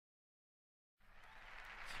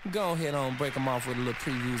Go ahead on, break them off with a little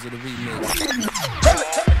previews of the remix. We're gonna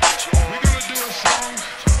do a song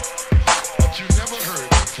that you never heard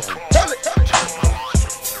before.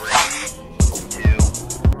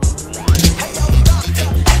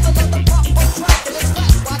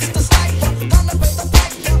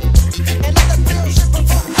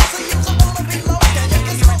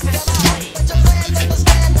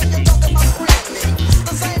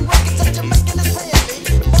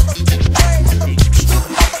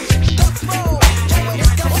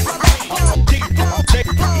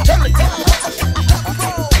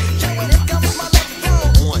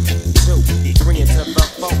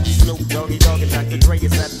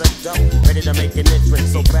 Ready to make an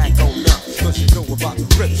entrance, so back on up. Cause you know about to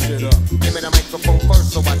rip shit up. Give me the microphone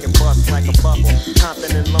first so I can bust like a bubble.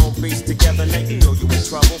 Compton and Long Beach together, now you know you in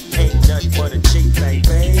trouble. Ain't nothing but a cheap thing,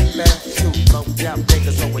 baby. Two low out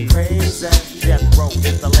niggas going crazy. Death Row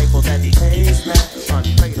is the label that pays me.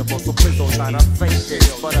 Unfadable, so please don't try to fake this.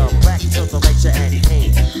 But back to the lecture at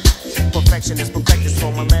hand. Perfection is perfected, so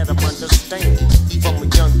I'ma let them understand. From a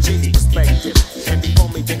young G's perspective. And before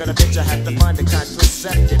me dig on a bitch, I have to find a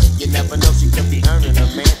contraceptive. You never know, she could be earning her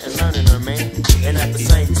man and learning her man. And at the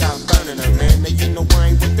same time burning her man. Now you know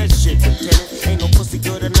I ain't with that shit, lieutenant. Ain't no pussy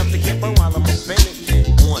good enough to get burned while I'm offended.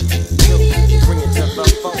 1, 2, bring it to the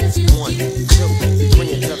folks. 1, 2,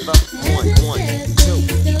 bring it to the 1, 1,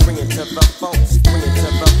 2, bring it to the folks. Bring it to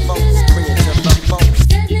the folks. Bring it to the folks.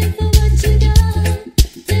 Settling for what you got.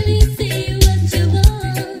 Let me see what you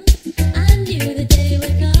want. I knew the day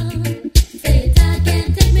would come. Say it, I can't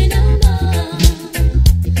take me no more.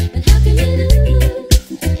 But how can you lose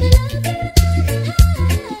the love you never had?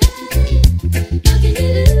 How can you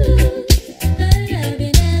lose the love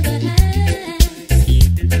you never had?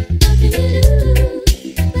 How can you lose the love you never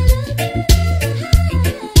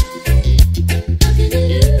had? How can you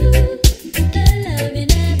lose the love you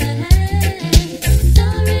never had?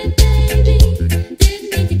 Sorry, baby, didn't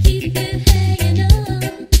mean to keep you hanging on.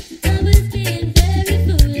 I was being very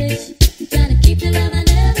foolish, trying to keep the love I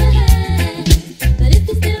never had. But if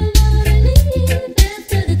you still wanna leave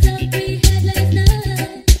after the talk we had last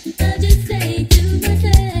night, I'll just say to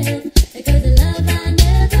myself, because the love I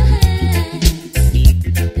never had.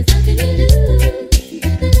 'Cause how can you lose the love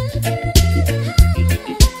you never had?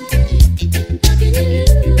 How can you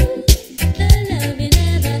lose